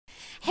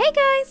Hey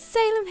guys,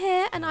 Salem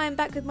here, and I am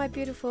back with my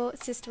beautiful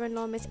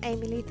sister-in-law, Miss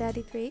Amy Lee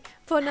 33,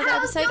 for another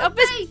episode of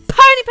Miss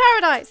Pony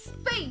Paradise.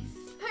 Pony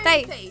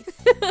face.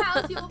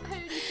 How's your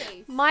pony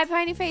face? My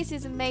pony face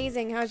is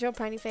amazing. How's your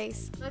pony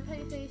face? My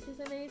pony face is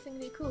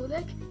amazingly cool.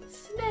 Look,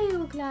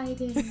 snail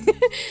gliding.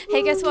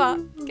 Hey, guess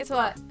what? Guess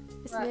what?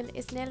 What?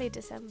 It's nearly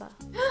December.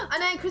 I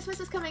know, Christmas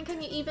is coming. Can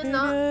you even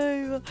not?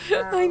 Wow.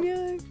 I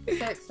know.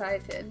 So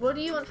excited. What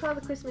do you want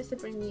Father Christmas to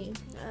bring you?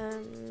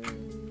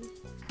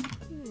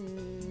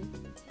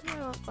 What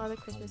do I want Father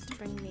Christmas to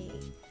bring me?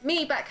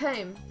 Me back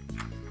home.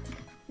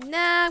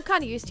 Nah, I'm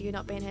kind of used to you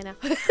not being here now.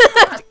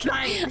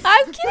 Nice.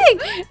 I'm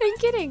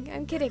kidding.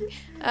 I'm kidding.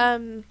 I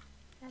don't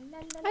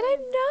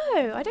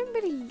know. I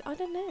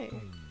don't know.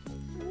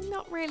 I'm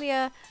not really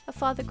a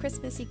Father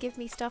Christmassy give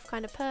me stuff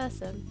kind of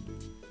person.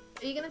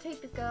 Are you going to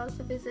take the girls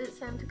to visit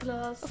Santa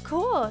Claus? Of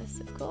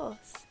course.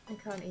 I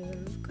can't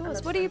even. Of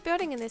course. What are you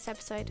building in this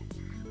episode?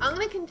 I'm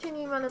going to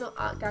continue my little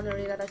art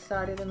gallery that I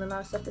started in the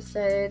last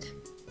episode.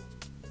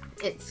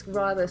 It's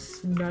rather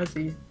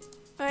snazzy.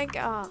 Like,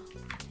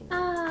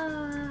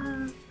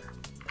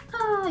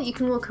 you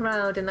can walk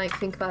around and like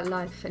think about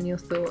life and your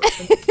thoughts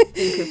and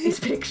think of these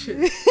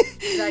pictures.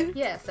 Like,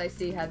 yes, I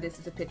see how this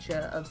is a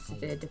picture of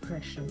severe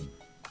depression.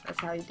 That's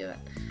how you do it.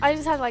 I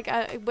just had like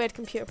a weird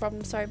computer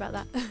problem. Sorry about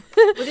that.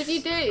 What did you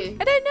do?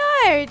 I don't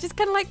know. It just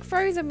kind of like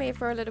froze on me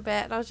for a little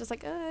bit, and I was just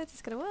like, "Oh, is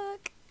this gonna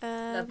work?"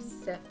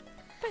 Upset.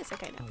 But it's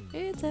okay now.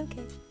 It's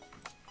okay.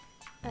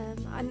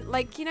 And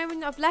like, you know,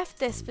 when I've left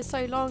this for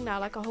so long now,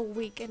 like a whole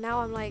week, and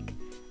now I'm like,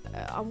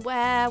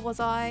 where was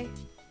I?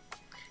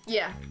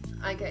 Yeah,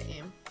 I get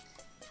you.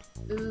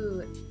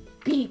 Ooh,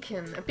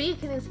 beacon. A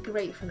beacon is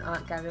great for an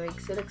art gallery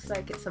because it looks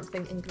like it's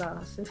something in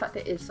glass. In fact,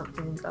 it is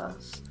something in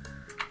glass.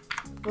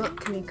 What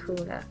can we call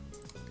it?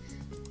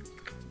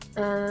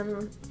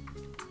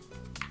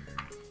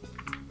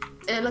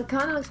 It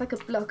kind of looks like a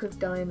block of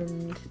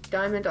diamond.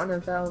 Diamond on a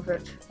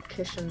velvet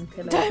cushion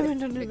pillow.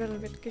 Diamond on a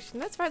velvet cushion.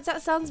 That's right.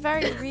 That sounds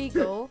very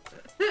regal.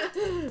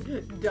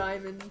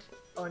 Diamond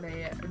on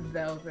a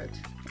velvet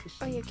cushion.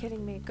 Oh, you're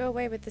kidding me. Go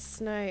away with the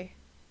snow.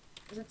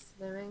 Is it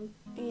snowing?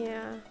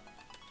 Yeah.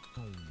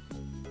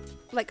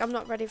 Like, I'm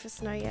not ready for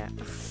snow yet.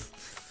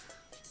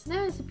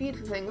 Snow is a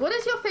beautiful thing. What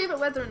is your favourite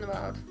weather in the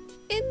world?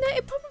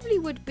 It probably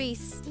would be...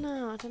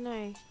 No, I don't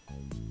know.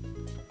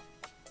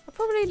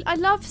 I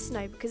love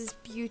snow because it's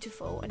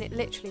beautiful and it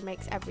literally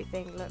makes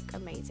everything look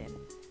amazing.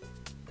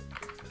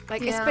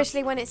 Like, yeah.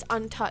 Especially when it's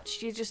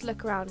untouched, you just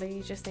look around and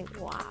you just think,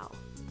 wow.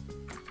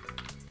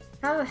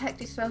 How the heck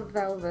do you spell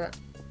velvet?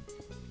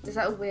 Is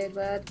that a weird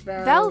word?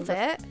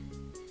 Velvet?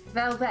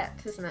 Velvet,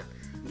 isn't it?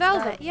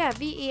 Velvet, yeah,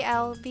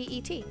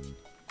 V-E-L-V-E-T.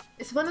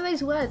 It's one of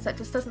those words that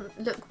just doesn't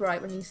look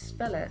right when you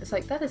spell it. It's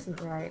like, that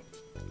isn't right.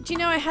 Do you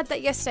know I had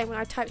that yesterday when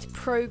I typed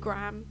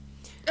program?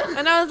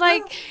 And I was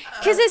like,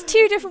 because there's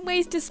two different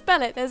ways to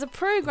spell it. There's a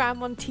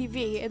program on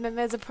TV and then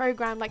there's a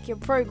program like you're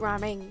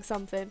programming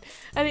something.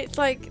 And it's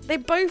like, they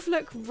both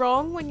look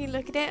wrong when you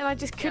look at it, and I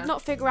just could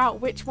not figure out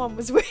which one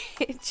was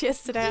which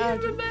yesterday.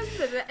 Do you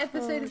remember the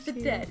episode of The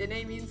Dead in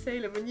Amy and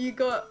Salem when you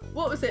got,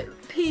 what was it,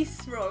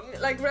 peace wrong?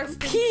 Like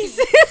rest in peace.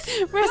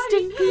 Rest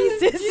in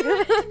pieces.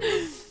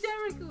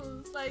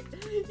 Hysterical. Like,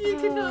 you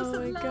could not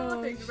stop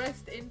laughing.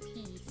 Rest in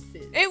peace.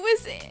 It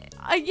was,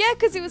 yeah,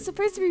 because it was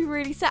supposed to be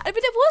really sad. But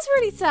it was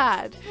really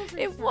sad.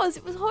 It was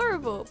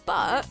horrible.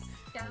 But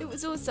it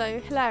was also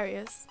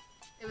hilarious.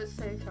 It was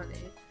so funny.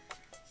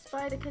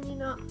 Spider, can you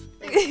not?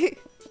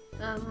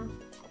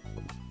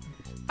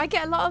 I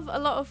get a lot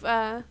of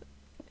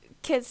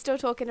kids still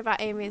talking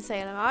about Amy and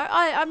Salem.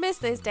 I miss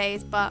those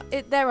days, but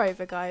they're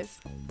over,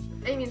 guys.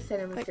 Amy and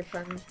Salem was good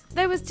fun.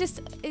 There was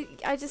just,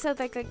 I just said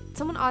like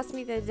someone asked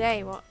me the other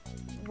day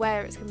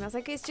where it's coming. I was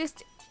like, it's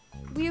just.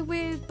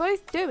 We're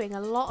both doing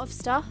a lot of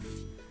stuff.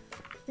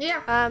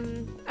 Yeah.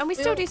 And we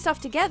still do stuff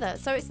together,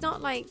 so it's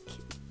not like,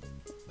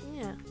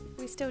 yeah,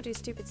 we still do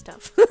stupid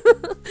stuff.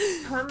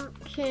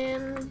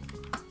 Pumpkin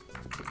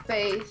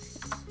face.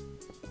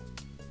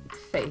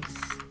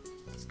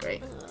 It's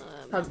great.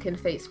 Pumpkin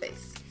face.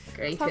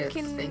 Greatest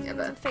thing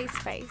ever.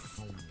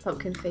 Face.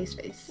 Pumpkin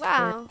face.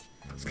 Wow.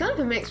 Yeah. It's kind of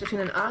a mix between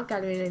an art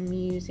gallery and a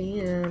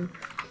museum.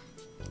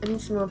 I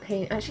need some more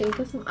paint. Actually,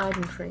 get some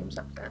iron frames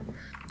up there.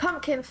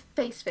 Pumpkin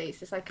face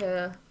is like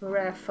a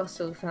rare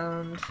fossil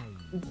found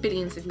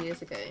billions of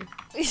years ago.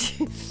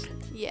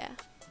 Yeah.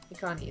 You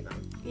can't eat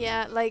them.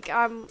 Yeah, like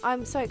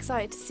I'm so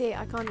excited to see it.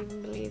 I can't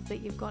even believe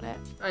that you've got it.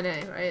 I know,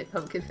 right?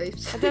 Pumpkin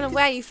face. I don't know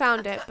where you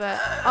found it, but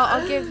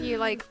I'll give you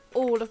like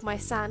all of my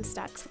sand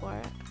stacks for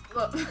it.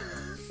 What?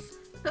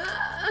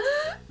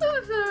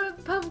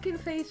 Pumpkin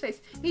face.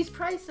 He's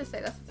priceless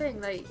though, that's the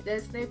thing. Like,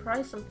 there's no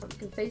price on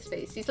pumpkin face.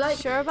 He's like.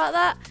 Sure about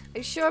that? Are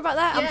you sure about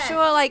that? Yeah, I'm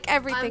sure like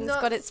everything's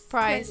got its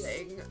price.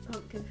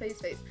 Pumpkin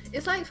face.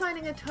 It's like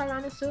finding a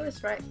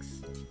Tyrannosaurus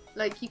Rex.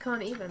 Like, you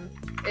can't even.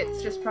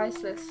 It's just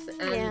priceless.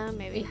 And yeah,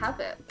 maybe. we have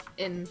it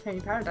in Pony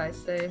Paradise,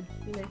 so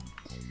you know.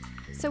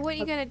 So what are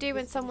you gonna do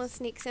when someone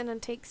sneaks in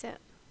and takes it?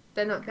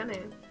 They're not gonna.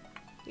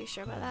 You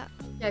sure about that?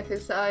 Yeah,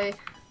 because I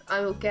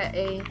will get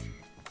a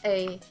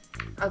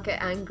I'll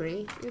get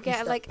angry. You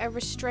get like a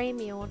restrain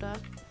me order.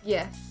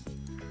 Yes.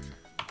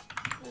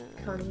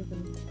 Can't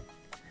even.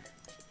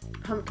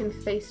 Pumpkin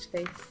face.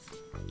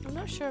 I'm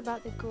not sure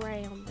about the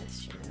grey on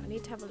this, you know. I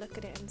need to have a look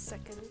at it in a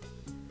second.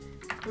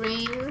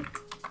 Green.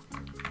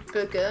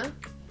 Booger.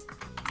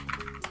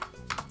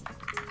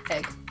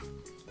 Egg.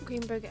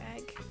 Green booger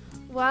egg.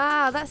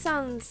 Wow, that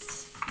sounds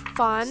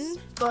fun.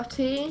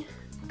 Spotty.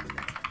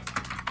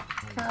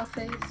 Cow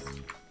face.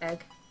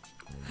 Egg.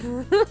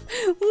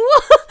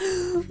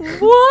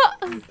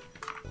 What?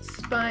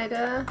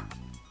 Spider.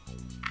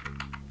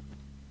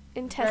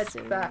 Intestines.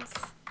 Red back.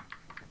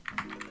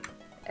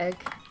 Egg.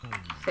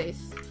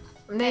 Face.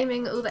 I'm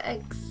naming all the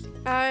eggs.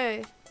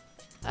 Oh.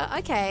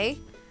 Okay.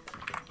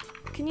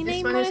 Can you This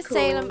name one one is a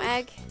Salem called-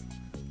 egg?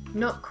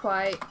 Not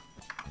quite.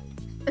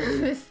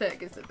 This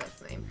egg is the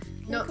best name.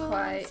 Not call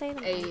quite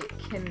Salem a egg?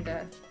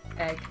 Kinder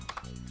egg.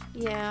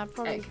 Yeah,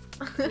 probably. Egg.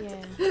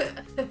 Yeah.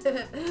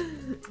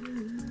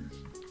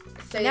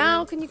 Salem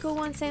Now, can you call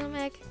one Salem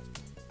egg?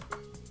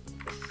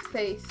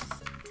 face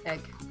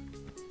egg.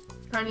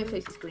 Apparently, your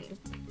face is green.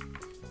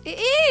 It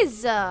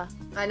is. I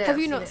know. Have I've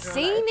you not in real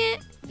seen life.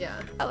 it?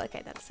 Yeah. Oh,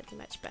 okay, that's looking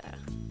much better.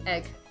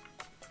 Egg.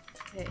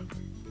 Okay.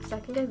 So I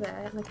can go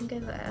there, and I can go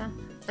there,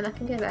 and I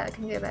can go there, I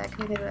can go there, I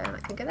can go there, and I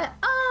can go there.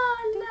 Oh,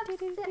 I love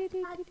it.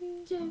 I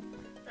do.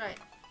 Right.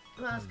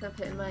 What else can I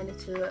put in my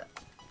little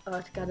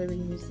art gallery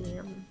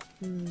museum?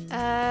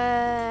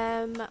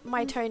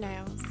 My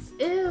toenails.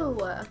 Ew.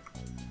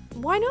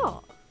 Why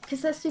not?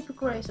 Because they're super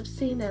gross. I've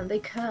seen them. They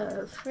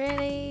curve.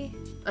 Really?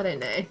 I don't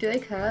know. Do they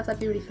curve? That'd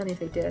be really funny if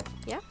they did.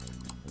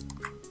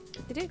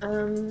 They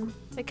do.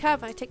 They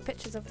curve and I take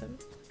pictures of them.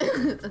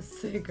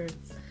 That's so gross.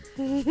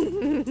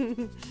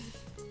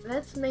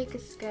 Let's make a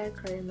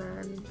scarecrow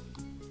man.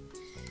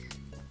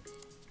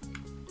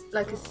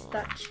 Like a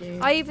statue.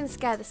 I even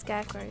scare the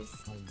scarecrows.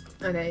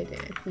 I know you do.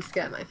 You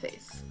scare my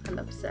face. I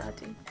love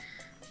sading.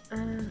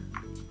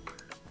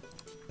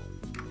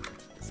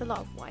 It's a lot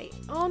of white.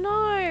 Oh no,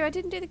 I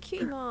didn't do the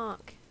cutie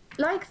mark.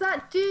 Like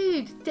that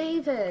dude,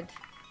 David.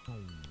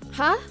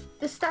 Huh?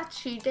 The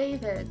statue,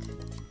 David.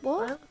 Why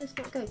What? would this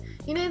not go?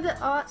 You know the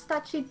art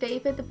statue,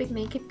 David, the big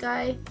naked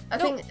guy? I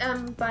think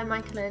by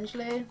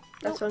Michelangelo.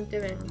 That's what I'm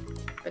doing.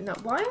 But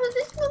not. Why would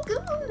this not go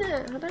on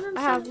there? I don't understand.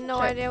 I have no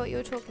Check. idea what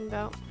you're talking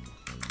about.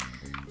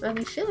 Well,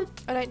 you should.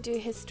 I don't do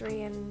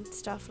history and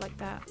stuff like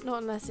that.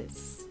 Not unless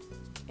it's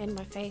in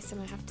my face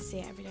and I have to see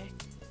it every day.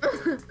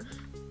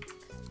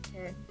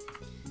 Okay.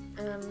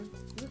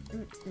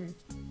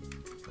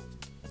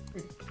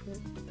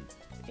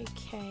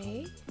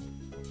 Okay.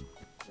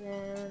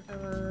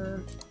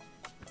 Then,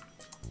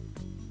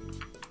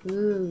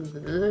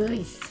 ooh,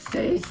 he's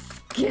so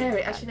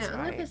scary. Actually, no, That's I'm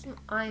gonna right. put some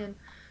iron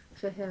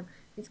for him.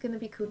 He's gonna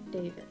be called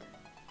David.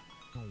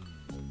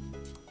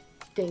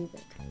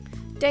 David.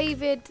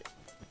 David.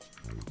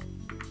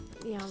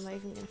 Yeah, I'm not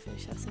even gonna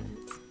finish that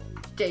sentence.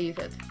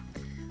 David.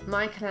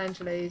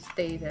 Michelangelo's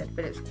David,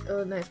 but it's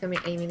it's gonna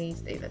be Amy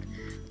Lee's David.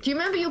 Do you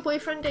remember your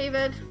boyfriend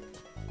David?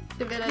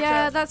 The villager?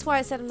 Yeah, that's why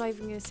I said I'm not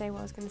even gonna say what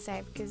I was gonna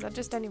say because I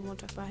just don't even want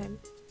to talk about him.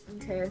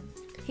 Okay.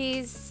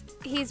 He's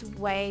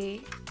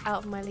way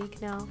out of my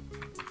league now.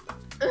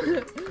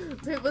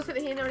 Wasn't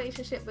he in a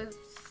relationship with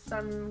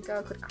some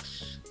girl called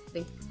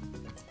Ashley?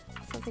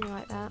 Something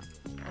like that.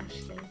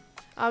 Ashley.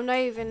 I'm not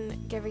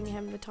even giving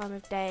him the time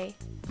of day,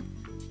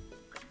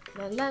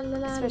 La, la, la,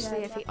 la, especially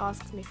la, if he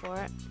asks me for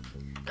it.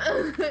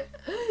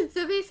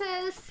 So if he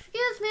says,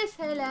 "Excuse me,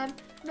 Salem,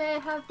 may I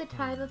have the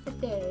time of the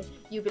day?"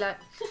 You'd be like,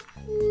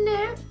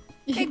 "No."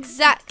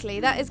 Exactly.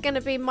 That is going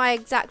to be my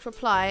exact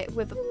reply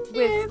with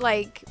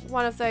like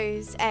one of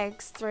those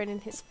eggs thrown in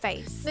his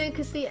face. No,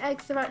 because the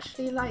eggs are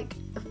actually like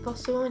a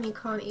fossil, and you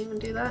can't even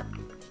do that.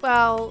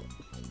 Well,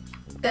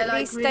 They're at like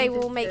least really they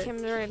will make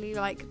difficult. him really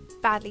like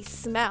badly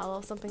smell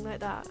or something like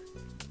that.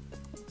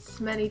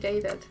 Smelly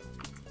David.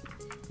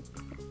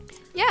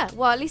 Yeah.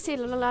 Well, at least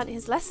he'll learn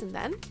his lesson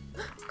then.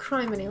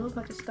 Criminy, what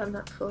have I just done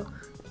that for?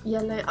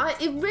 Yellow.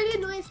 It really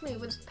annoys me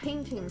with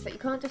paintings that you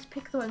can't just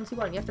pick the ones you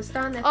want. You have to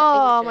stand there for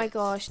Oh ages. my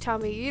gosh, tell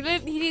me. You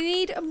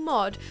need a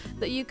mod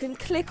that you can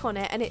click on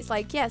it and it's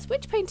like, yes,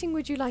 which painting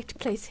would you like to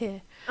place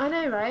here? I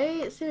know,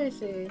 right?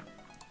 Seriously.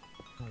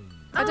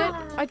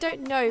 I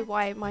don't know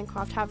why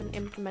Minecraft haven't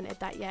implemented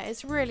that yet.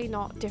 It's really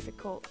not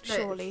difficult, No,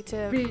 surely, it's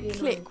to really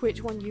click annoying.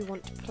 which one you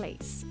want to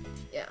place.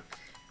 Yeah.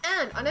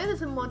 And I know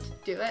there's a mod to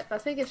do it, but I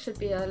think it should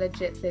be a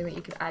legit thing that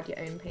you could add your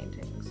own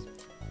paintings.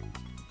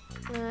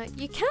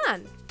 You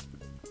can.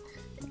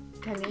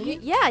 Can you?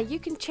 Yeah, you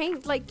can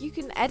change, like, you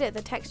can edit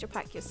the texture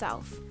pack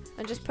yourself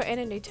and just put in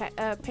a new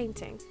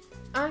painting.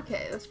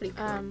 Okay, that's pretty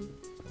cool.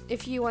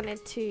 If you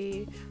wanted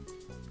to,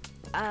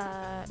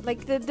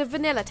 like the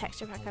vanilla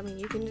texture pack, I mean,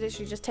 you can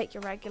literally just take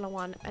your regular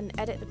one and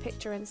edit the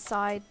picture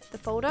inside the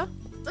folder.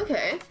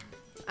 Okay.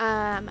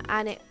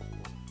 And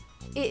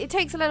it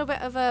takes a little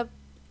bit of a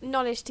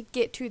knowledge to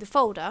get to the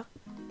folder.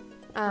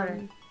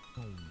 Right.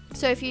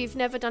 So if you've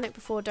never done it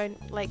before,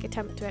 don't like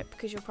attempt to it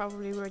because you'll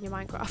probably ruin your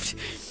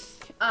Minecraft.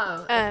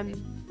 Oh. Okay.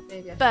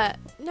 Maybe I should. But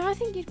no, I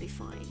think you'd be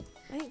fine.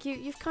 I think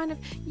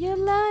you're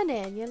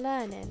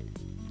learning.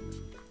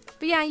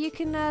 But yeah, you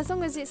can, as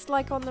long as it's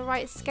like on the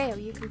right scale,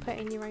 you can put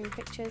in your own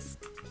pictures.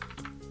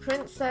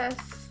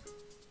 Princess.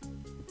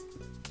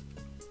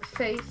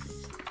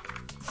 Face.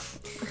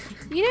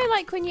 You know,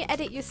 like when you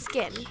edit your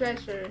skin.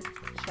 Treasure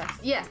chest.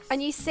 Yes.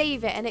 And you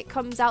save it and it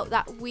comes out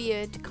that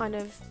weird kind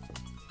of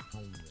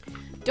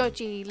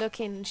dodgy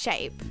looking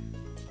shape.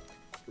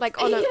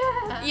 Like on a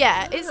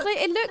yeah, it's like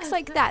it looks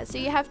like that. So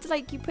you have to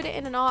like you put it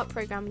in an art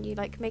program and you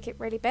like make it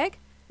really big.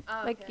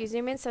 Oh, like you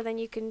zoom in, so then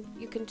you can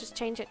just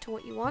change it to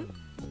what you want.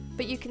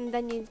 But you can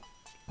then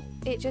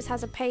it just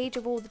has a page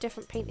of all the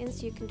different paintings,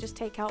 so you can just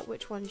take out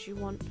which ones you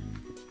want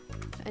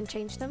and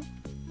change them.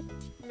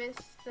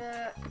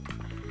 Mr.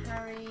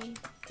 Harry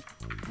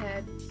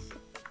Head's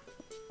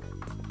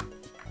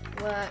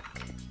work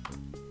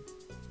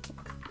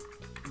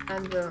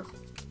and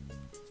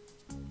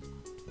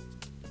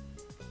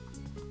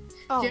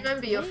Oh, do you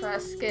remember your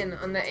first skin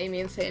on the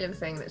Amy and Salem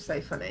thing? That's so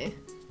funny.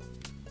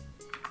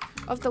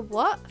 Of the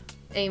what?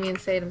 Amy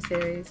and Salem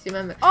series. Do you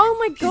remember? Oh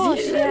my gosh,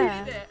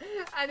 yeah.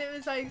 And it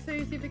was like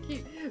so super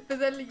cute. But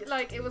then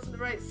like it wasn't the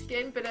right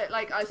skin, but it,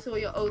 like I saw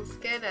your old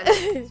skin and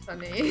it's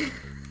funny.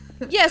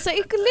 Yeah, so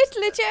it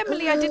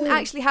legitimately I didn't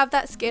actually have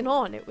that skin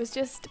on. It was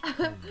just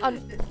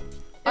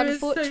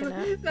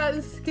unfortunate.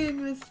 That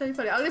skin was so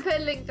funny. I'm going to put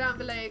a link down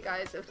below,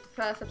 guys, of the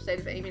first episode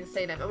of Amy and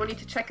Salem. I want you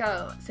to check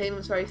out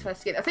Salem's very first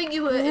skin. I think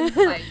you were in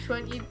white,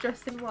 weren't you?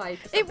 Dressed in white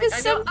or something? It was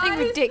something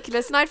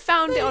ridiculous, and I'd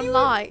found it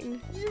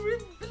online. You were in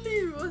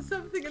blue or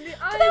something, and the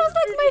eyes. But that was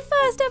like my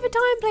first ever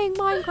time playing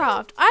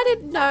Minecraft. I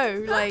didn't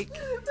know, like.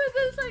 But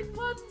there's like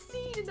one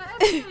scene in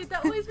that episode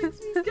that always makes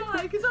me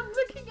die because I'm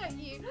looking at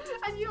you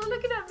and you're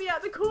looking at me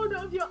at the corner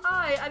of your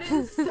eye, and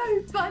it's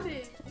so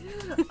funny.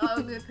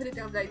 I'm gonna put it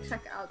down there.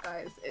 Check it out,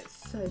 guys.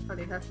 It's so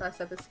funny. Her first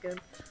ever skin.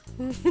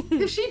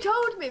 Because she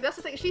told me, that's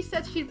the thing. She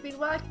said she'd been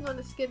working on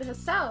the skin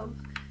herself,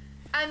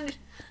 and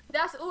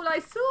that's all I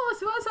saw.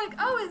 So I was like,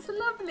 "Oh, it's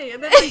lovely."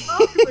 And then like,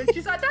 afterwards,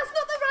 she's like, "That's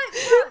not the right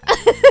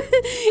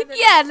one."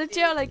 Yeah,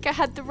 legit. Like I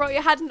had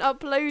it hadn't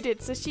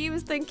uploaded, so she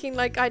was thinking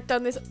like I'd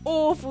done this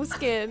awful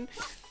skin,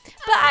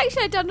 but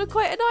actually I'd done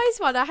quite a nice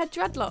one. I had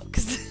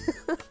dreadlocks.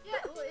 Yeah,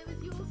 well, it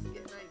was your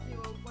skin, like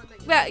your one that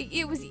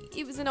you. Well,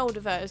 it was an older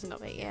version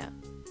of it, yeah.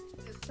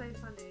 It's so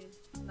funny.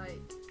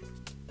 Like,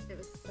 it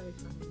was so funny.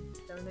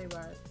 There were no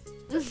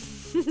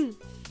words.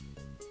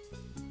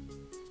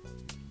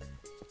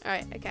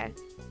 Alright, okay.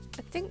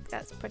 I think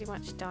that's pretty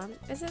much done.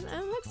 Isn't it?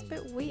 It looks a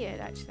bit weird,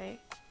 actually.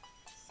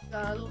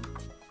 Skull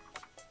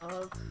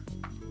of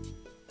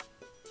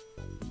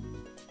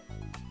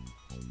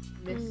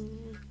Miss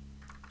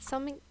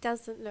Something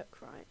doesn't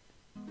look right.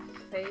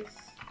 Face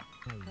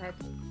Head.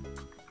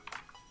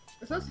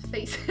 There's lots of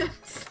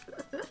faces.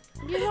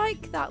 You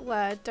like that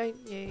word, don't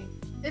you?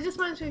 It just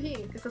reminds me of you,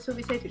 because that's what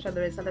we say to each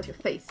other is I love your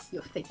face,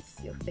 your face,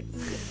 your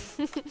face,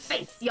 your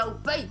face, your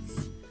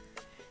face.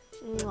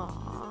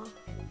 Aww.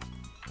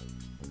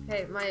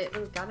 Okay, my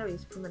little gallery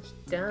is pretty much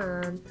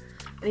done.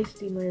 I need to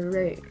do my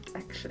road,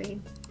 actually.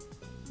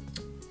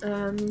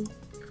 How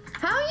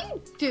are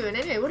you doing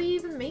anyway? What are you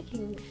even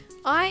making?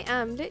 I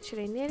am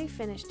literally nearly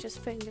finished,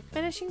 just putting the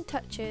finishing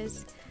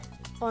touches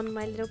on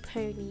my little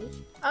pony.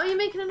 Oh, you're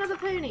making another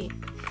pony?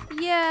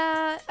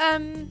 Yeah,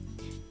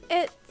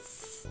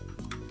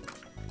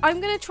 I'm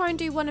gonna try and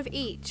do one of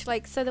each,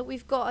 like so that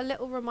we've got a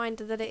little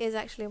reminder that it is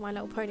actually My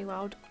Little Pony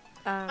World.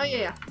 Oh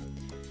yeah.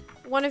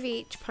 One of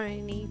each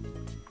pony.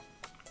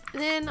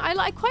 And then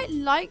I quite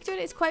like doing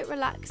it. It's quite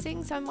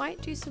relaxing, so I might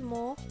do some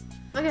more.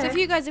 Okay. So if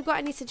you guys have got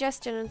any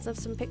suggestions of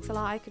some pixel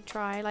art I could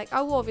try, like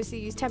I will obviously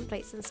use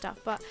templates and stuff,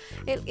 but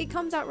it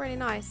comes out really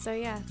nice. So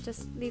yeah,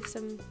 just leave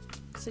some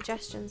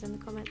suggestions in the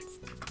comments.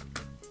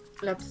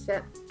 Love to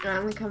sit. Right,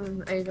 I'm gonna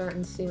come over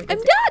and see what I'm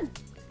you done!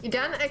 You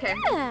done? Okay.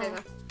 Yeah.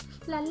 Over.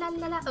 La la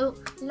la la. Oh,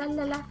 la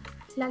la la.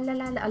 La la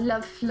la la. I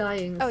love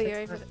flying. Oh, so you're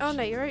over. much. Oh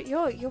no,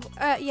 you're.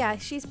 Yeah,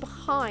 she's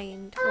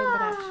behind Rainbow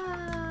Dash.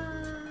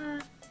 Ah,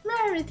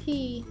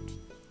 Rarity.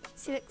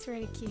 She looks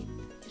really cute.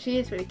 She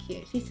is really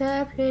cute. She's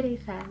so pretty,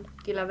 friend.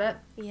 Do you love it?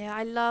 Yeah,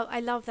 I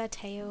love their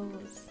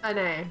tails. I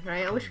know,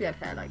 right? I wish we had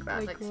hair like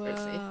that, like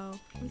Spritzzy. Wow.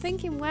 I'm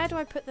thinking, where do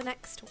I put the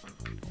next one?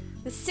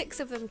 There's 6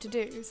 of them to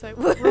do, so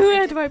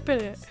where do I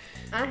put it?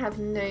 I have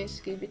no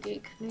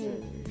Scooby-Doo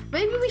clue.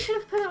 Maybe we should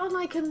have put it on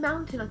like a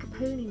mountain, like a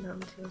pony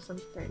mountain or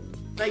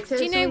something. Like, so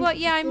do you know what?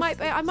 Yeah,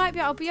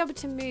 I'll be able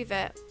to move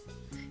it.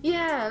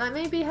 Yeah, like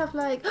maybe have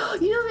like,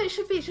 you know what it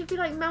should be? It should be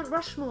like Mount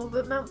Rushmore,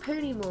 but Mount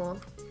Ponymore.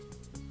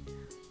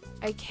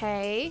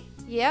 Okay.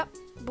 Yep.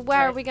 But where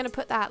are we going to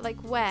put that? Like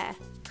where?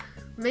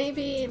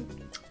 Maybe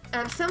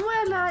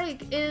somewhere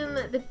like in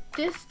the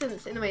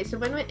distance in a way. So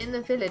when we're in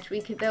the village,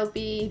 they'll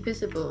be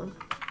visible.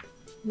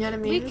 You know what I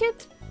mean?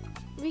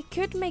 We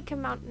could make a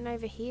mountain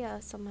over here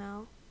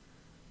somehow.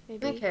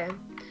 Maybe. Okay.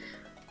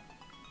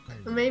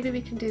 Well, maybe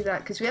we can do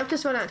that because we have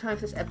just run out of time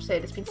for this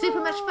episode. It's been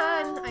super much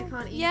fun. I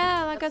can't eat.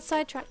 Yeah, I got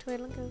sidetracked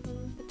with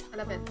I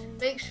love it.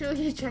 Make sure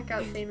you check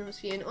out Salem's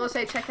view and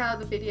also check out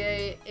the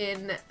video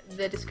in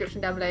the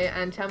description down below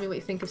and tell me what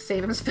you think of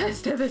Salem's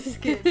first ever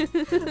skin.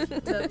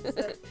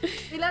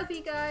 We love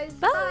you guys.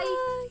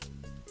 Bye.